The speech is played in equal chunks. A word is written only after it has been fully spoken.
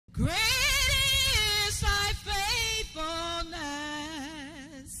Great is thy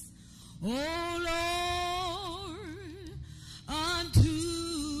faithfulness, O Lord, unto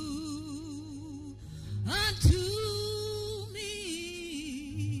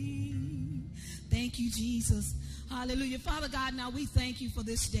me. Thank you, Jesus. Hallelujah. Father God, now we thank you for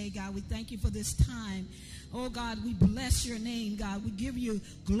this day, God. We thank you for this time. Oh, God, we bless your name, God. We give you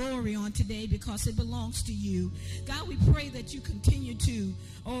glory on today because it belongs to you. God, we pray that you continue to,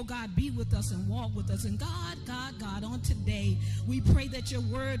 oh, God, be with us and walk with us. And God, on today, we pray that your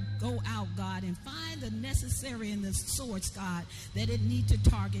word go out, God, and find the necessary and the source, God, that it need to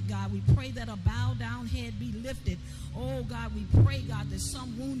target, God. We pray that a bowed down head be lifted. Oh, God, we pray, God, that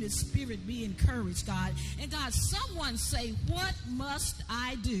some wounded spirit be encouraged, God. And, God, someone say, what must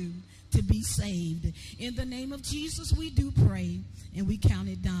I do to be saved? In the name of Jesus, we do pray, and we count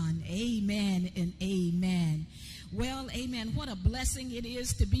it done. Amen and amen. Well, amen. What a blessing it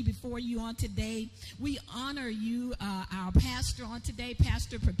is to be before you on today. We honor you, our pastor on today,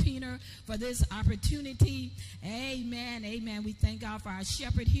 Pastor Perpener, for this opportunity. Amen, amen. We thank God for our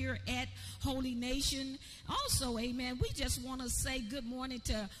shepherd here at Holy Nation. Also, amen, we just want to say good morning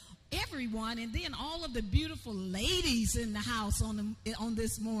to everyone, and then all of the beautiful ladies in the house on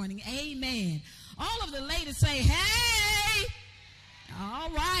this morning. Amen. All of the ladies say, hey. All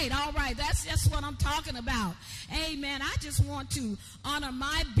right. That's just what I'm talking about. Amen. I just want to honor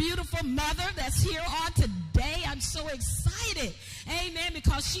my beautiful mother that's here on today. I'm so excited. Amen.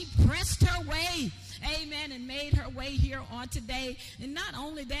 Because she pressed her way. Amen. And made her way here on today. And not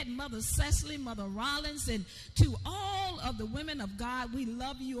only that, Mother Cecily, Mother Rollins, and to all of the women of God, we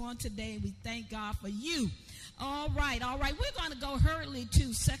love you on today. We thank God for you. All right. We're going to go hurriedly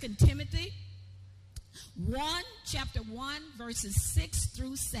to 2 Timothy 1, chapter 1, verses 6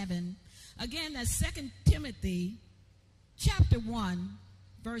 through 7. Again, that's 2 Timothy chapter 1,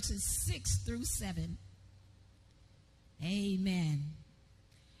 verses 6 through 7. Amen.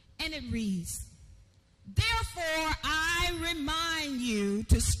 And it reads, therefore I remind you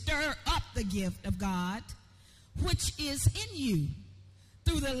to stir up the gift of God, which is in you,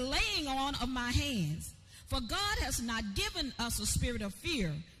 through the laying on of my hands. For God has not given us a spirit of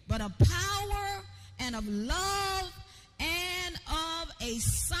fear, but of power and of love and of a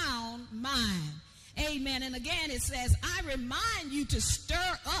sound mind. Amen. And again it says, I remind you to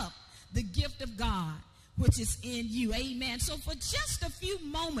stir up the gift of God, which is in you. Amen. So for just a few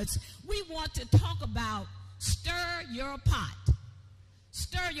moments, we want to talk about stir your pot.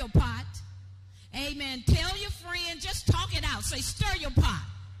 Stir your pot. Amen. Tell your friend, just talk it out. Say, stir your pot.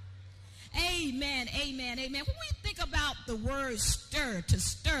 Amen, amen, amen. When we think about the word stir, to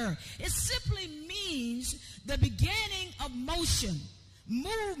stir, it simply means the beginning of motion,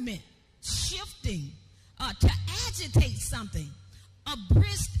 movement, shifting, to agitate something, a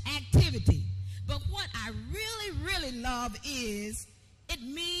brisk activity. But what I really, really love is it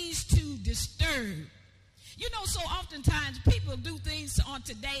means to disturb. You know, so oftentimes people do things on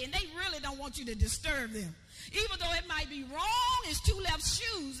today and they really don't want you to disturb them. Even though it might be wrong, it's two left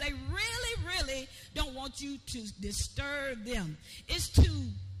shoes, they really, really don't want you to disturb them. It's to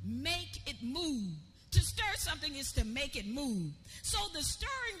make it move. To stir something is to make it move. So the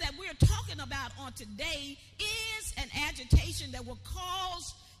stirring that we're talking about on today is an agitation that will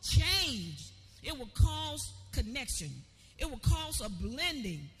cause change. It will cause connection. It will cause a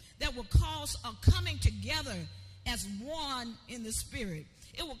blending that will cause a coming together as one in the spirit.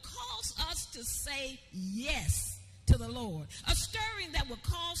 It will cause us to say yes to the Lord. A stirring that will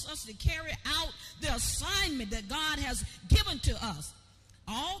cause us to carry out the assignment that God has given to us.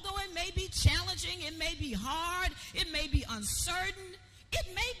 Although it may be challenging, it may be hard, it may be uncertain, it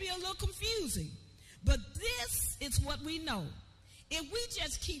may be a little confusing. But this is what we know. If we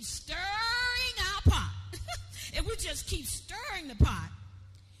just keep stirring our pot, if we just keep stirring the pot,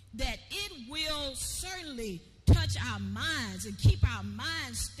 that it will certainly touch our minds and keep our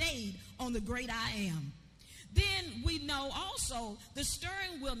minds stayed on the great I am. Then we know also the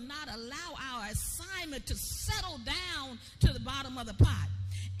stirring will not allow our assignment to settle down to the bottom of the pot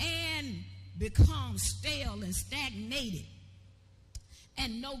and become stale and stagnated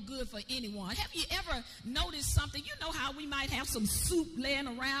and no good for anyone. Have you ever noticed something? You know how we might have some soup laying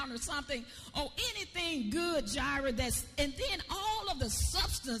around or something, or anything good, Jireh, and then all of the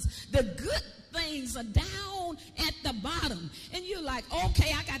substance, the good things are down at the bottom. And you're like,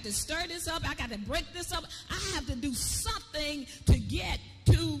 okay, I got to stir this up. I got to break this up. I have to do something to get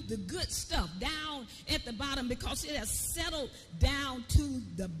to the good stuff down at the the bottom because it has settled down to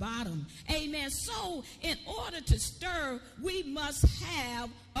the bottom. Amen. So in order to stir, we must have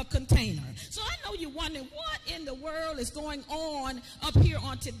a container. So I know you're wondering what in the world is going on up here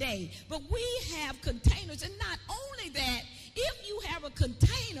on today. But we have containers, and not only that, if you have a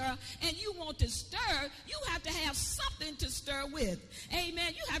container and you want to stir, you have to have something to stir with.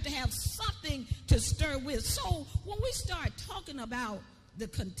 Amen. You have to have something to stir with. So when we start talking about the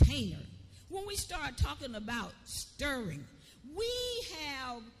container, when we start talking about stirring, we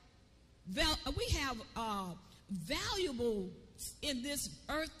have valuable in this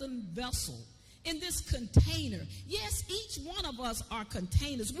earthen vessel, in this container. Yes, each one of us are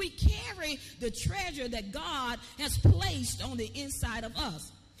containers. We carry the treasure that God has placed on the inside of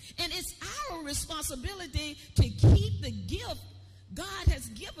us. And it's our responsibility to keep the gift God has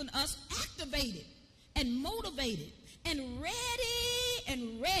given us activated and motivated and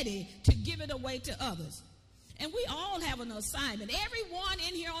ready to give it away to others. And we all have an assignment. Everyone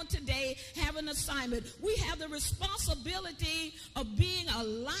in here on today have an assignment. We have the responsibility of being a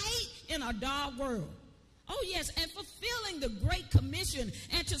light in a dark world. Oh, yes, and fulfilling the Great Commission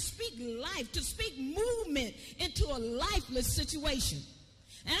and to speak life, to speak movement into a lifeless situation.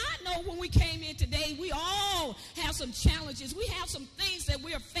 And I know when we came in today, we all have some challenges. We have some things that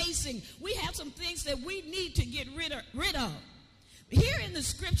we are facing. We have some things that we need to get rid of. Here in the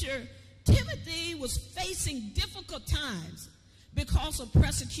scripture, Timothy was facing difficult times because of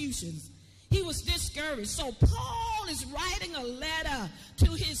persecutions. He was discouraged. So Paul is writing a letter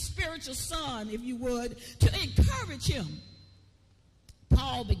to his spiritual son, if you would, to encourage him.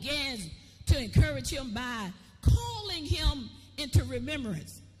 Paul begins to encourage him by calling him into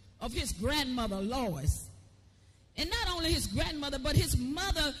remembrance of his grandmother Lois. And not only his grandmother, but his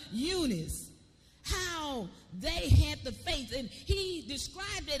mother Eunice. How they had the faith, and he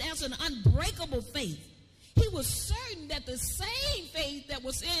described it as an unbreakable faith. He was certain that the same faith that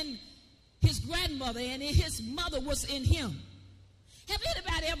was in his grandmother and in his mother was in him. Have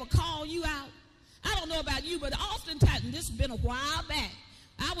anybody ever called you out? I don't know about you, but oftentimes, and this has been a while back,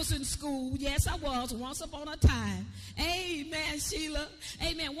 I was in school. Yes, I was, once upon a time. Amen, Sheila.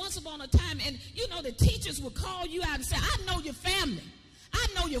 Amen, once upon a time. And, you know, the teachers would call you out and say, I know your family. I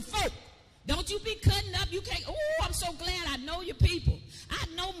know your folk. Don't you be cutting up. You can't. Oh, I'm so glad I know your people. I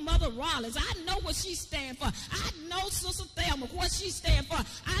know Mother Rollins. I know what she stands for. I know Sister Thelma, what she stands for.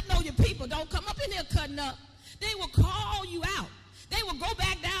 I know your people. Don't come up in here cutting up. They will call you out. They will go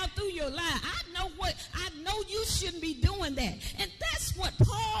back down through your line. I know you shouldn't be doing that. And that's what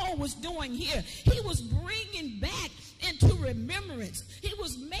Paul was doing here. He was bringing back into remembrance. He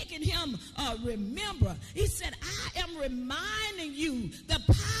was making him remember. He said, I am reminding you the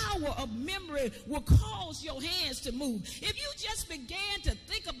power of memory will cause your hands to move. If you just began to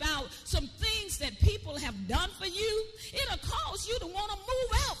think about some things that people have done for you, it'll cause you to want to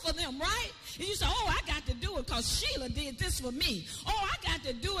move out for them, right? And you say, oh, I got to do it because Sheila did this for me. Oh, I got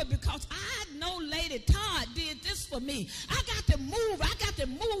to do it because I know Lady Todd did this for me. I got to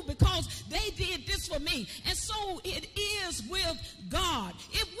move because they did this for me. And so it is with God.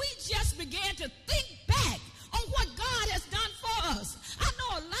 If we just began to think back on what God has done for us. I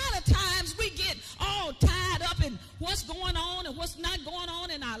know a lot of times we get all tied up in what's going on and what's not going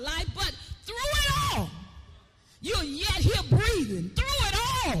on in our life, but through it all, you're yet here breathing. Through it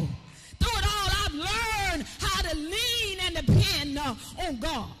all, I've learned how to lean and depend on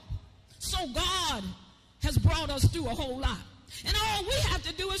God. So God has brought us through a whole lot. And all we have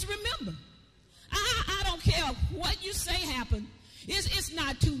to do is remember. I don't care what you say happened. It's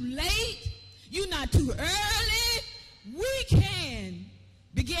not too late. You're not too early. We can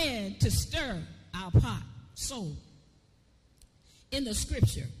begin to stir our pot. So, in the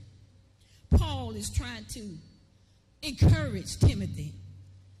scripture, Paul is trying to encourage Timothy.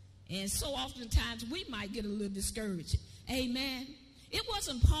 And so oftentimes we might get a little discouraged. Amen. It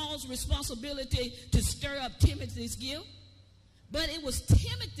wasn't Paul's responsibility to stir up Timothy's gift, but it was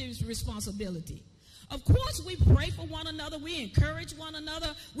Timothy's responsibility. Of course, we pray for one another. We encourage one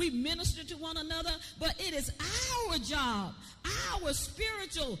another. We minister to one another. But it is our job, our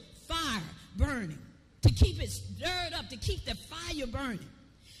spiritual fire burning, to keep it stirred up, to keep the fire burning.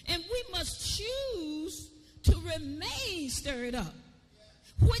 And we must choose to remain stirred up,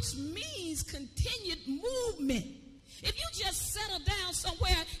 which means continued movement. If you just settle down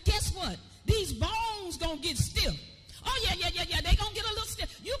somewhere, guess what? These bones going to get stiff. Oh, yeah. They're going to get a little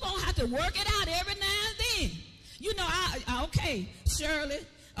stiff. You're going to have to work it out every now and then. You know, okay, Shirley,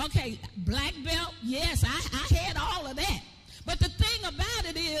 okay, black belt, yes, I had all of that. But the thing about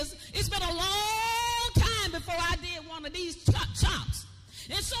it is, it's been a long time before I did one of these chops.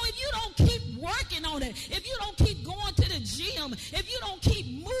 And so if you don't keep working on it, if you don't keep going to the gym, if you don't keep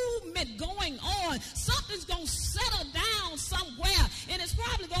movement going on, something's going to settle down somewhere, and it's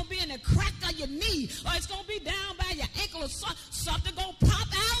probably going to be in the crack of your knee, or it's going to be down by your ankle, or something going to pop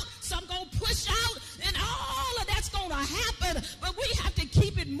out, something going to push out, and all of that's going to happen, but we have to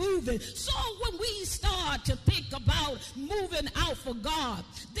keep it moving. So when we start to think about moving out for God,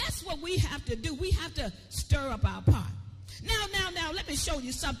 that's what we have to do. We have to stir up our pot. Now, let me show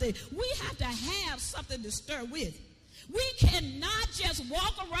you something. We have to have something to stir with. We cannot just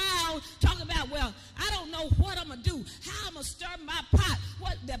walk around talking about, well, I don't know what I'm going to do, how I'm going to stir my pot.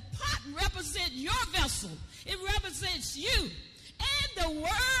 What the pot represents your vessel. It represents you. And the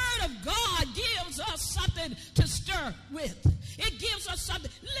Word of God gives us something to stir with. It gives us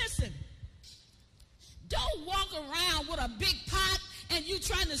something. Listen, don't walk around with a big pot and you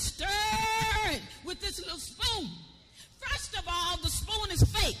trying to stir it with this little spoon. First of all, the spoon is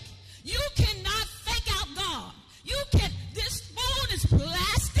fake. You cannot fake out God. This spoon is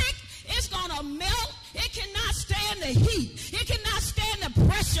plastic. It's going to melt. It cannot stand the heat. It cannot stand the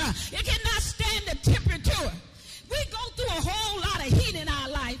pressure. It cannot stand the temperature. We go through a whole lot of heat in our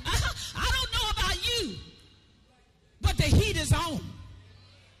life. I don't know about you, but the heat is on.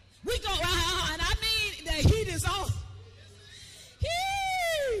 We go, and I mean the heat is on.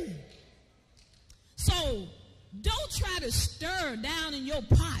 So don't try to stir down in your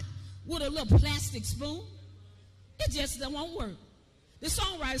pot with a little plastic spoon. It just won't work. The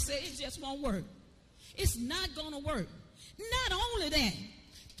songwriter said it just won't work. It's not going to work. Not only that,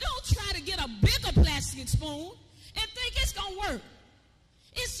 don't try to get a bigger plastic spoon and think it's going to work.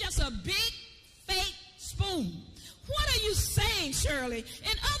 It's just a big, fake spoon. What are you saying, Shirley?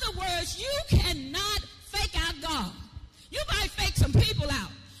 In other words, you cannot fake out God. You might fake some people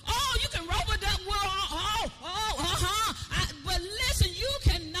out. Oh, you can roll it up. But listen, you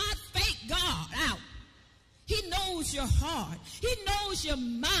cannot fake God out. He knows your heart. He knows your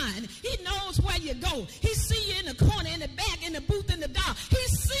mind. He knows where you go. He sees you in the corner, in the back, in the booth, in the dark. He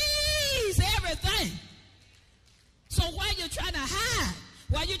sees everything. So while you're trying to hide,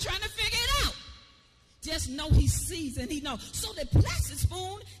 while you're trying to figure it out, just know he sees and he knows. So the plastic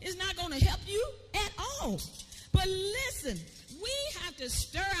spoon is not going to help you at all. But listen, we have to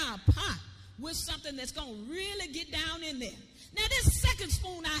stir our pot with something that's going to really get down in there. Now, this second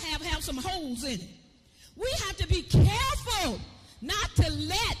spoon I have some holes in it. We have to be careful not to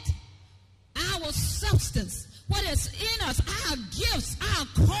let our substance, what is in us, our gifts, our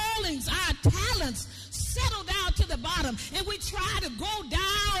callings, our talents, settle down to the bottom. And we try to go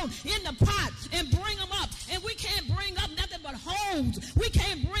down in the pot and bring them up. And we can't bring up nothing but holes. We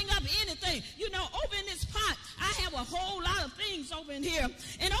can't bring up anything. You know, over in this pot, I have a whole lot of things over in here.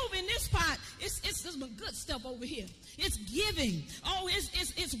 And over in this pot, it's some good stuff over here. It's giving. Oh, it's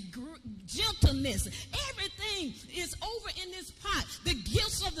gentleness. Everything is over in this pot. The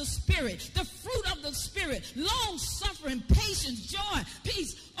gifts of the Spirit, the fruit of the Spirit, long suffering, patience, joy,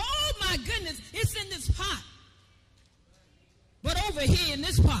 peace. Oh my goodness, it's in this pot. But over here in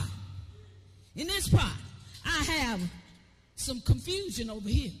this pot, I have some confusion over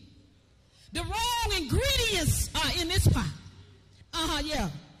here. The wrong ingredients are in this pot.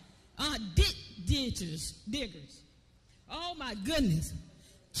 Diggers. Oh my goodness.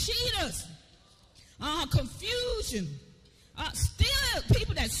 Cheaters. Confusion.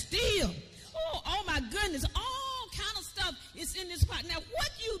 People that steal. Oh my goodness. All kind of stuff is in this pot. Now, what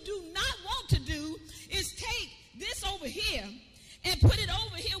you do not want to do is take this over here and put it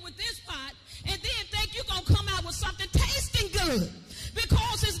over here with this pot and then think you're going to come out with something tasting good,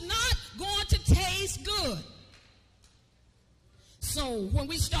 because it's not going to taste good. So when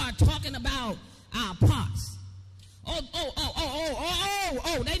we start talking about our pots,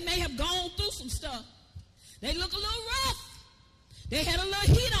 they may have gone through some stuff. They look a little rough. They had a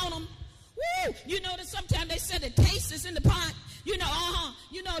little heat on them. Woo! You know that sometimes they said the taste is in the pot.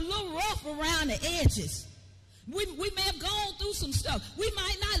 A little rough around the edges. We may have gone through some stuff. We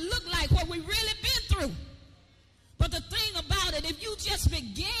might not look like what we really been through. But the thing about it, if you just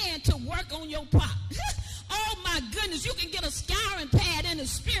began to work on your pot, oh my goodness, you can get a scouring pad in the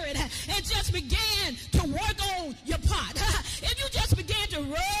Spirit and just begin to work on your pot. If you just began to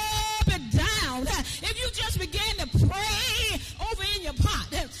rub it down, if you just began to pray over in your pot,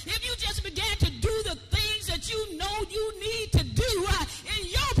 if you just began to do the things that you know you need to do in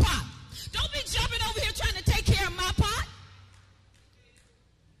your pot. Don't be jumping over here trying to take care of my pot.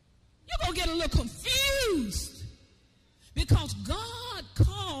 You're going to get a little confused, because God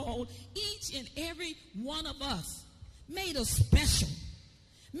called each and every one of us, made us special,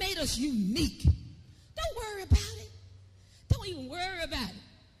 made us unique. Don't worry about it. Don't even worry about it.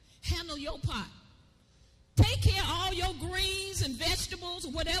 Handle handle your pot. Take care of all your greens and vegetables,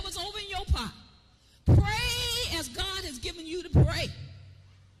 whatever's over in your pot. Pray as God has given you to pray.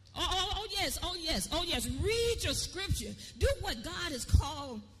 Oh, yes. Read your scripture. Do what God has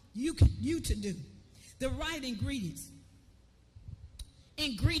called you to do. The right ingredients.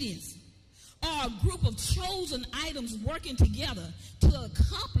 Ingredients are a group of chosen items working together to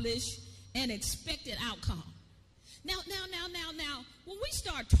accomplish an expected outcome. Now, when we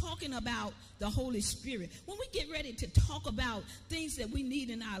start talking about the Holy Spirit, when we get ready to talk about things that we need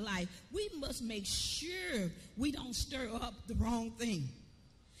in our life, we must make sure we don't stir up the wrong thing.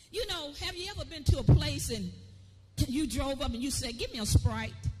 You know, have you ever been to a place and you drove up and you said, give me a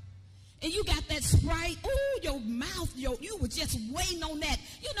Sprite? And you got that Sprite, oh, your mouth, you were just waiting on that.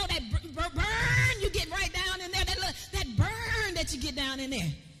 You know that burn you get right down in there, that burn that you get down in there.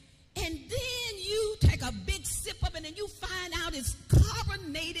 And then you take a big sip of it and you find out it's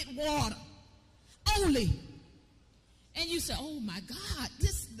carbonated water only. And you say, oh my God,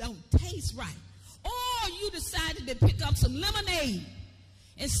 this don't taste right. Or you decided to pick up some lemonade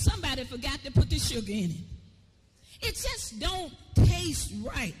and somebody forgot to put the sugar in it. It just don't taste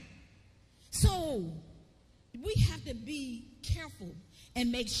right. So we have to be careful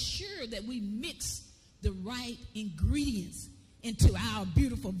and make sure that we mix the right ingredients into our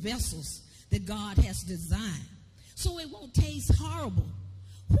beautiful vessels that God has designed, so it won't taste horrible.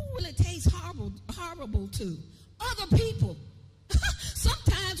 Who will it taste horrible to? Other people.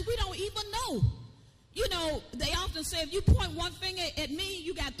 Sometimes we don't even know. You know, they often say if you point one finger at me,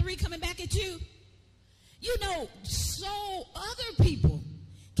 you got three coming back at you. You know, so other people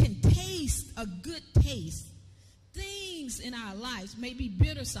can taste a good taste. Things in our lives may be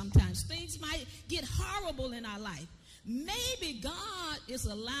bitter sometimes. Things might get horrible in our life. Maybe God is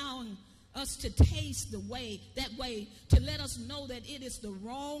allowing us to taste that way to let us know that it is the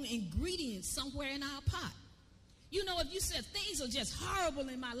wrong ingredient somewhere in our pot. You know, if you said things are just horrible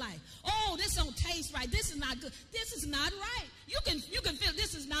in my life, oh, this don't taste right, this is not good, this is not right. You can feel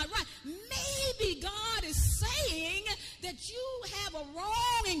this is not right. Maybe God is saying that you have a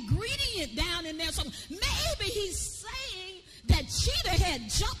wrong ingredient down in there. So maybe he's saying that cheetah had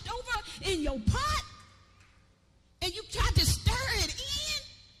jumped over in your pot and you tried to stir it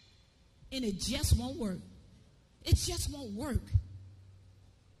in, and it just won't work. It just won't work.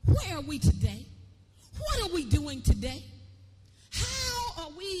 Where are we today? What are we doing today? How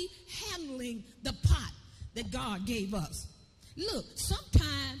are we handling the pot that God gave us? Look,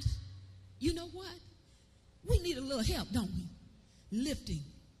 sometimes, you know what? We need a little help, don't we? Lifting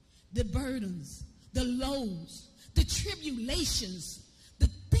the burdens, the lows, the tribulations, the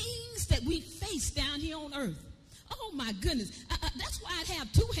things that we face down here on earth. Oh, my goodness. That's why I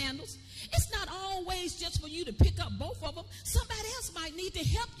have two handles. It's not always just for you to pick up both of them. Somebody else might need to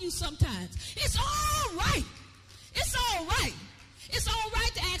help you sometimes. It's all right. It's all right. It's all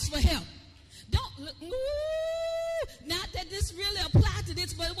right to ask for help. Don't look. Not that this really applied to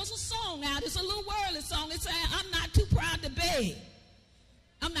this, but it was a song out. It's a little worldly song. It's saying, I'm not too proud to beg.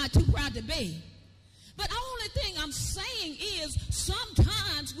 I'm not too proud to beg. But the only thing I'm saying is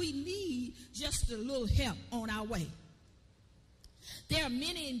sometimes we need just a little help on our way. There are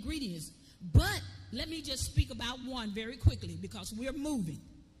many ingredients, but let me just speak about one very quickly because we're moving.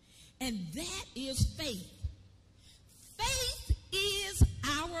 And that is faith. Faith is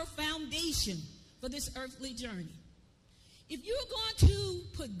our foundation for this earthly journey. If you're going to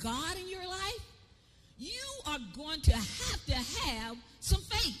put God in your life, you are going to have some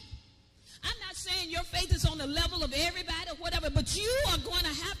faith. I'm not saying your faith is on the level of everybody or whatever, but you are going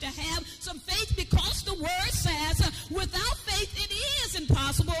to have some faith because the word says without faith it is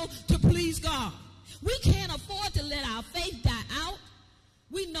impossible to please God. We can't afford to let our faith die out.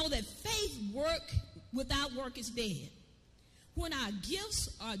 We know that faith without work is dead. When our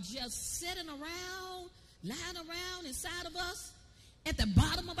gifts are just sitting around, lying around inside of us, at the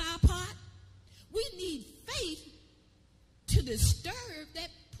bottom of our pot, we need faith to disturb that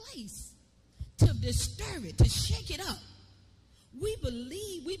place. To disturb it, to shake it up. We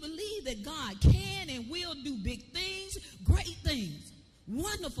believe that God can and will do big things, great things,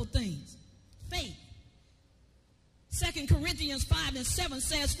 wonderful things. Faith. 2 Corinthians 5:7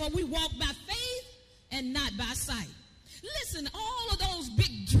 says, for we walk by faith and not by sight. Listen, all of those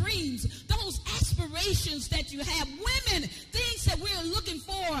big dreams, those aspirations that you have, women, things that we're looking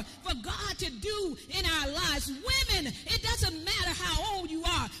for God to do in our lives. Women, it doesn't matter how old you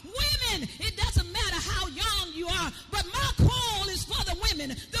are. Women, it doesn't matter how young you are. But my call is for the women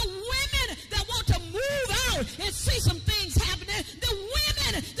that want to move out and see some things happening. The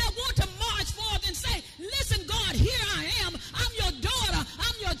women that want to march forth and say, listen, God, here I am. I'm your daughter.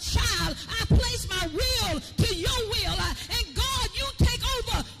 I'm your child.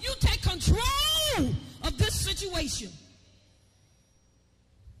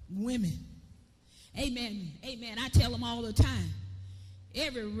 all the time.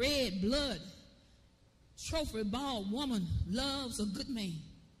 Every red blood trophy ball woman loves a good man.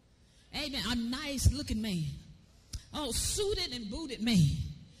 Amen. A nice looking man. Oh, suited and booted man.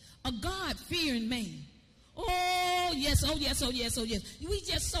 A God-fearing man. Oh, yes, oh, yes, oh, yes, oh, yes. We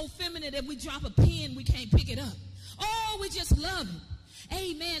just so feminine that we drop a pen, we can't pick it up. Oh, we just love it.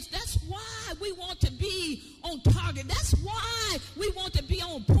 Amen. That's why we want to be on target. That's why we want to be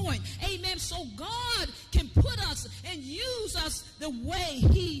on point. Amen. So God can put us and use us the way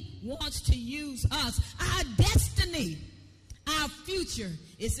he wants to use us. Our destiny, our future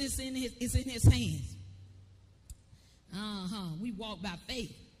is in his hands. We walk by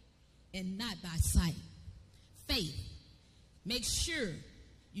faith and not by sight. Faith. Make sure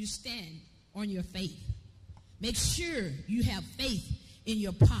you stand on your faith. Make sure you have faith in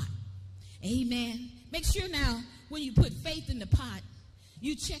your pot. Amen. Make sure now when you put faith in the pot,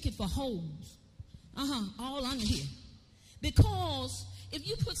 you check it for holes. All under here. Because if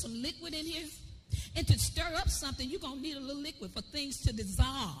you put some liquid in here, and to stir up something, you're going to need a little liquid for things to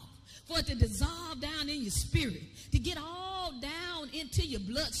dissolve. For it to dissolve down in your spirit. To get all down into your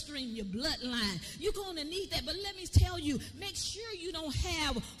bloodstream, your bloodline. You're going to need that. But let me tell you, make sure you don't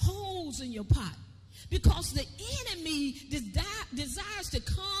have holes in your pot. Because the enemy desires to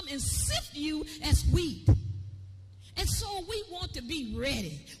come and sift you as wheat. And so we want to be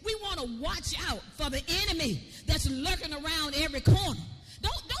ready. We want to watch out for the enemy that's lurking around every corner.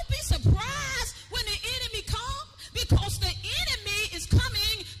 Don't be surprised when the enemy comes, because the enemy is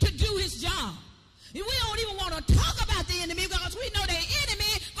coming to do his job. And we don't even want to talk about the enemy because we know the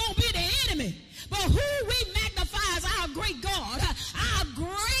enemy going to be the enemy. But who we magnify is our great God, our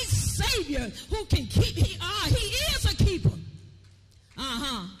great Savior who can keep. He is a keeper.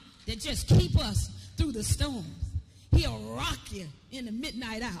 That just keep us through the storms. He'll rock you in the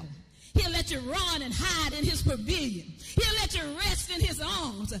midnight hour. He'll let you run and hide in his pavilion. He'll let you rest in his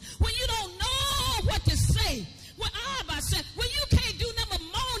arms. When you don't know what to say, when you can't do nothing but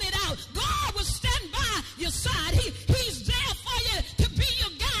moan it out, God will stand by your side. He's there for you to be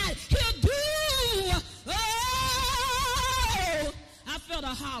your guide. He'll do. Oh, I felt a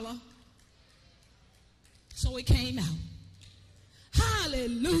holler. So it came out.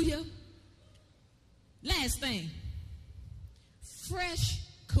 Hallelujah. Last thing. Fresh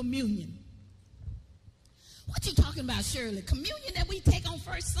communion. What you talking about, Shirley? Communion that we take on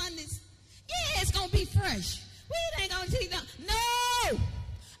first Sundays? Yeah, it's going to be fresh. We ain't going to take that. No.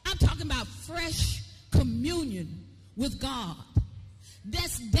 I'm talking about fresh communion with God.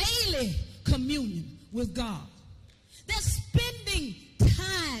 That's daily communion with God. That's spending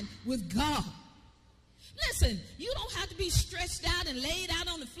time with God. Listen, you don't have to be stretched out and laid out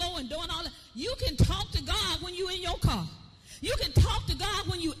on the floor and doing all that. You can talk to God when you're in your car. You can talk to God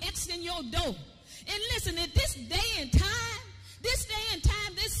when you exiting your door. And listen, at this day and time, this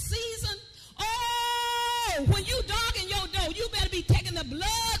season, when you dog in your door, you better be taking the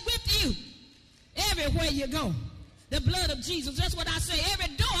blood with you everywhere you go. The blood of Jesus. That's what I say. Every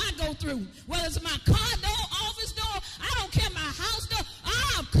door I go through, whether it's my car door, office door, I don't care, my house door,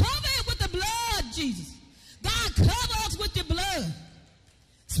 I'm covered with the blood, Jesus. God, cover us with your blood.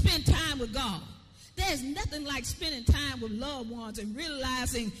 Spend time with God. There's nothing like spending time with loved ones and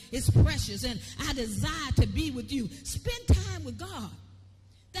realizing it's precious and I desire to be with you. Spend time with God.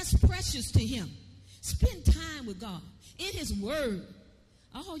 That's precious to him. Spend time with God in his word.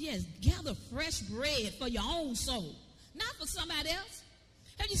 Oh, yes, gather fresh bread for your own soul, not for somebody else.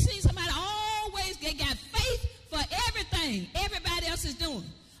 Have you seen somebody always they got faith for everything everybody else is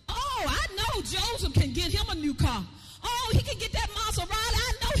doing? Oh, I know Joseph can get him a new car. Oh, he can get that Maserati.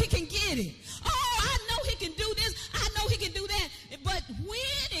 I know he can get it. Oh, I know he can do this. I know he can do that. But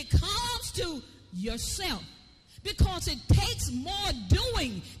when it comes to yourself, because it takes more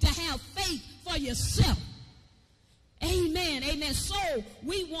doing to have faith for yourself. Amen. Amen. So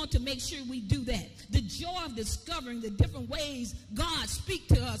we want to make sure we do that. The joy of discovering the different ways God speaks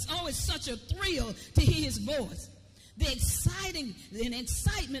to us. Oh, it's such a thrill to hear his voice. The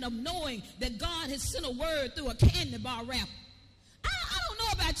excitement of knowing that God has sent a word through a candy bar wrapper. I don't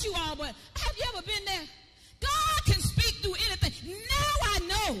know about you all, but have you ever been there? God can speak through anything. Now I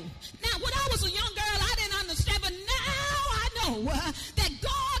know. Now, when I was a young girl, I didn't understand, but now I know that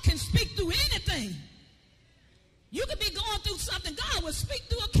God can speak through anything. You could be going through something. God will speak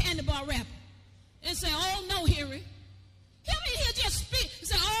through a candy bar wrapper and say, oh, no, Harry. He'll just speak and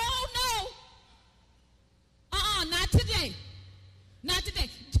say, oh, no. Not today. Not today.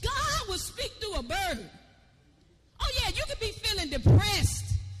 God will speak through a bird. Oh, yeah, you could be feeling depressed.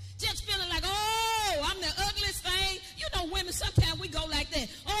 Just feeling like, oh, I'm the ugliest thing. You know, women, sometimes we go like that.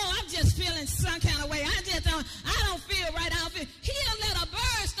 Oh, I'm just feeling some kind of way. I don't feel right.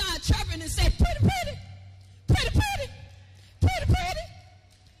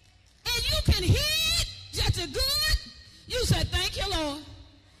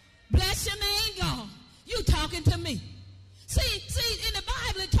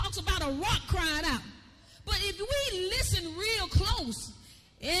 a rock crying out. But if we listen real close,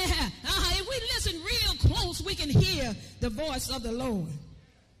 if we listen real close, we can hear the voice of the Lord.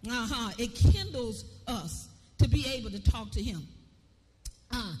 It kindles us to be able to talk to him.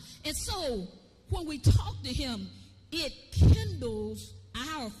 And so when we talk to him, it kindles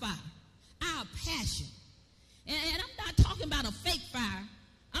our fire, our passion. And I'm not talking about a fake fire.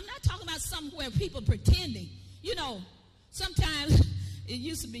 I'm not talking about somewhere people pretending. You know, sometimes it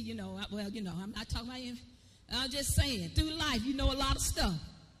used to be, I'm not talking about you. I'm just saying, through life, a lot of stuff.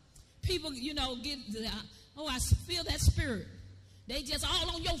 People, get, I feel that spirit. They just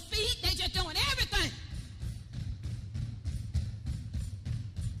all on your feet. They just doing everything.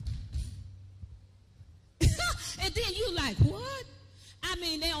 And then you like, what? I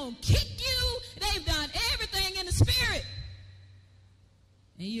mean, they don't kick you. They've done everything in the spirit.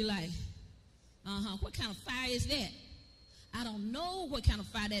 And you like, what kind of fire is that? I don't know what kind of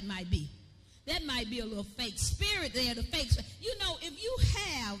fire that might be. That might be a little fake spirit there, the fake. If you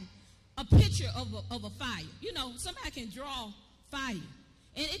have a picture of a fire, somebody can draw fire.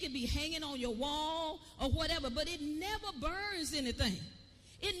 And it can be hanging on your wall or whatever, but it never burns anything.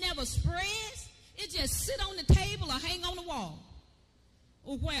 It never spreads. It just sit on the table or hang on the wall.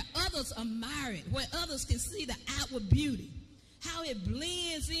 Or where others admire it, where others can see the outward beauty. How it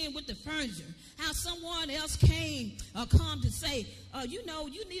blends in with the furniture. How someone else come to say, you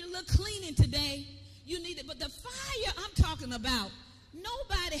need a little cleaning today. You need it. But the fire I'm talking about,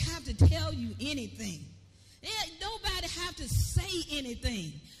 nobody have to tell you anything. Nobody have to say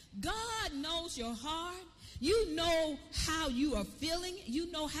anything. God knows your heart. You know how you are feeling.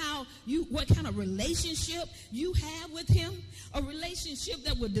 You know what kind of relationship you have with him. A relationship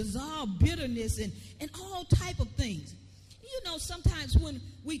that will dissolve bitterness and all type of things. Sometimes when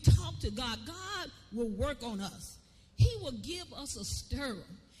we talk to God, God will work on us. He will give us a stir.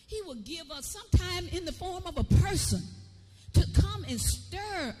 He will give us sometime in the form of a person to come and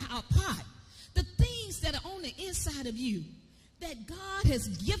stir our pot. The things that are on the inside of you that God has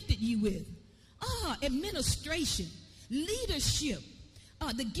gifted you with. Administration, leadership,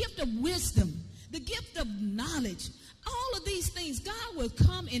 the gift of wisdom, the gift of knowledge. All of these things, God will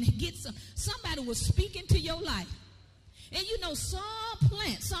come and get somebody will speak into your life. And some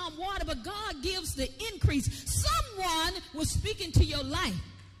plant, some water, but God gives the increase. Someone will speak into your life.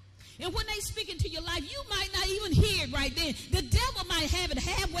 And when they speak into your life, you might not even hear it right then. The devil might have it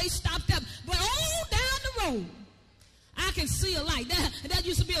halfway stopped up, but all down the road, I can see a light. That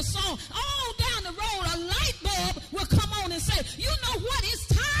used to be a song. All down the road, a light bulb will come on and say, you know what? It's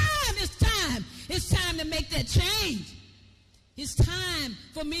time. It's time. It's time to make that change. It's time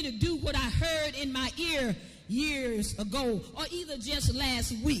for me to do what I heard in my ear years ago, or either just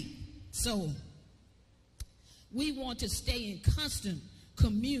last week. So we want to stay in constant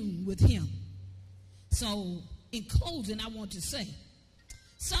commune with him. So in closing, I want to say,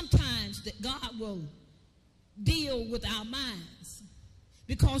 sometimes that God will deal with our minds,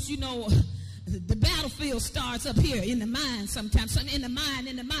 because the battlefield starts up here in the mind sometimes. So in the mind.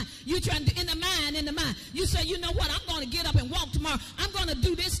 You're trying to, in the mind. You say, you know what, I'm going to get up and walk tomorrow. I'm going to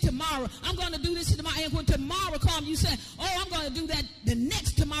do this tomorrow. I'm going to do this tomorrow. And when tomorrow comes, you say, I'm going to do that the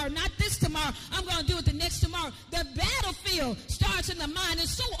next tomorrow, not this tomorrow. I'm going to do it the next tomorrow. The battlefield starts in the mind. And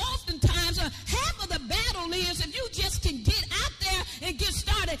so oftentimes, half of the battle is if you just can get out there and get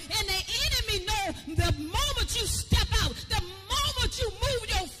started. And the enemy know the moment you step out, the moment you move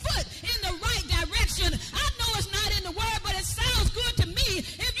your foot in the right direction. I know it's not in the word, but it sounds good to me.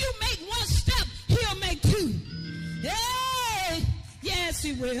 If you make one step, he'll make two. Hey, yes,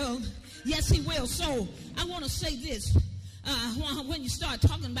 he will. Yes, he will. So I want to say this. When you start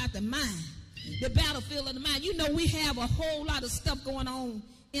talking about the mind, the battlefield of the mind, we have a whole lot of stuff going on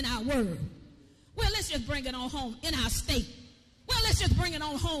in our world. Well, let's just bring it on home in our state. Well, let's just bring it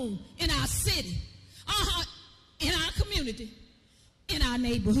on home in our city, in our community, in our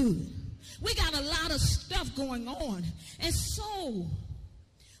neighborhood. We got a lot of stuff going on. And so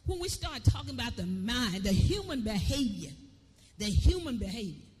when we start talking about the mind, the human behavior,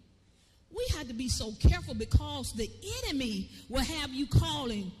 we have to be so careful, because the enemy will have you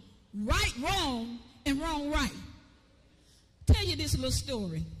calling right wrong and wrong right. Tell you this little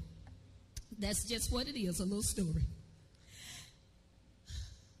story. That's just what it is, a little story.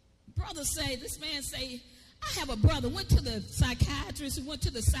 This man say, I have a brother, went to the psychiatrist.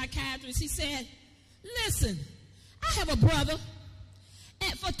 He said, listen, I have a brother,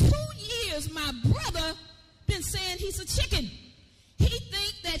 and for 2 years, my brother been saying he's a chicken. He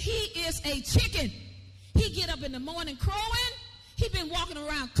think that he is a chicken. He get up in the morning crowing. He been walking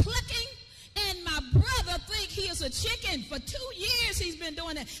around clucking, and my brother think he is a chicken. For 2 years, he's been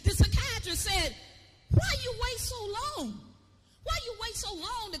doing that. The psychiatrist Peter said, why you wait so long? Why you wait so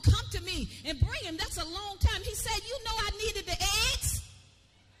long to come to me and bring him? That's a long time. He said, you know I needed the eggs.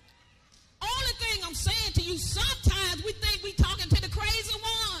 Only thing I'm saying to you, sometimes we think we talking to the crazy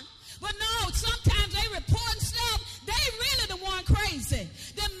one. But no, sometimes they reporting stuff. They really the one crazy.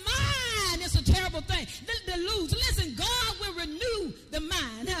 The mind is a terrible thing. The lose. Listen, God will renew the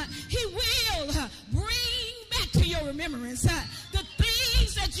mind. He will bring back to your remembrance the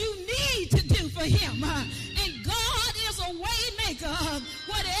things that you need to do for him. And God is a way maker.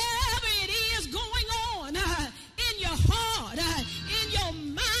 Whatever it is going on in your heart, in your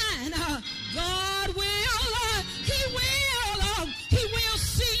mind, God will, he will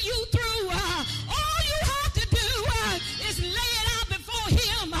see you through. All you have to do is lay it out before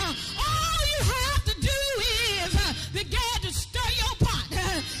him. All you have to do is begin to stir your pot.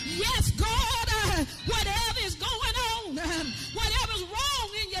 Yes, God, whatever is going on, whatever's wrong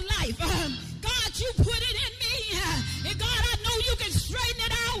in your life, God, you put it in me. And God, I know you can straighten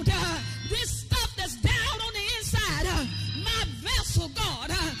it out. This stuff that's down on the inside, my vessel, God,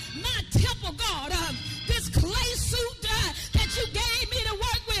 my temple, God, this clay suit that you gave me to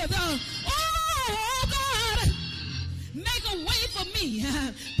work with. Oh, God, make a way for me.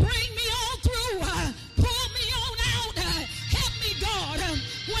 Bring me on through. Pull me on out. Help me, God,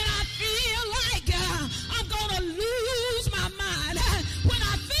 when I feel like I'm going to lose my mind. When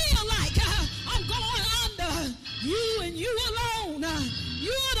I feel like I'm going under. You and you alone.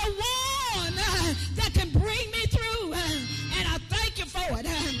 You're the one that can bring me through. And I thank you for it.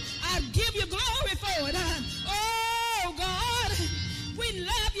 I give you glory for it. Oh, God, we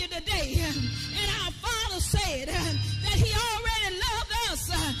love you today. And our Father said that he already loved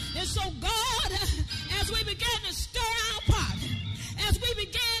us. And so, God, as we begin to stir our pot, as we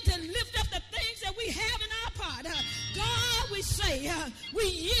begin to lift up the things that we have in our pot, God, we say, we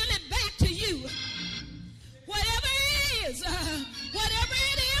yield it back to you. Whatever it is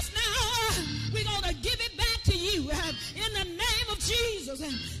now, we're going to give it back to you in the name of Jesus.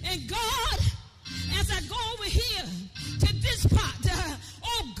 And God, as I go over here to this pot,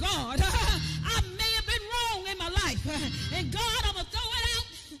 oh God, I may have been wrong in my life. And God, I'm going to throw it out.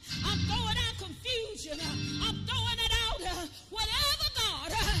 I'm throwing out confusion. I'm throwing it out. Whatever,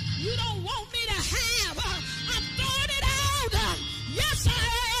 God, you don't want me to have, I'm throwing it out. Yes, I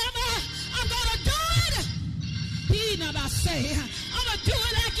am. I'm going to do it. He never say, I'm going to do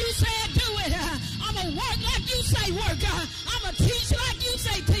it like you said do it. I'm going to work like you say work. I'm going to teach like you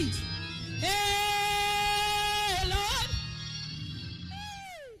say teach. Hey.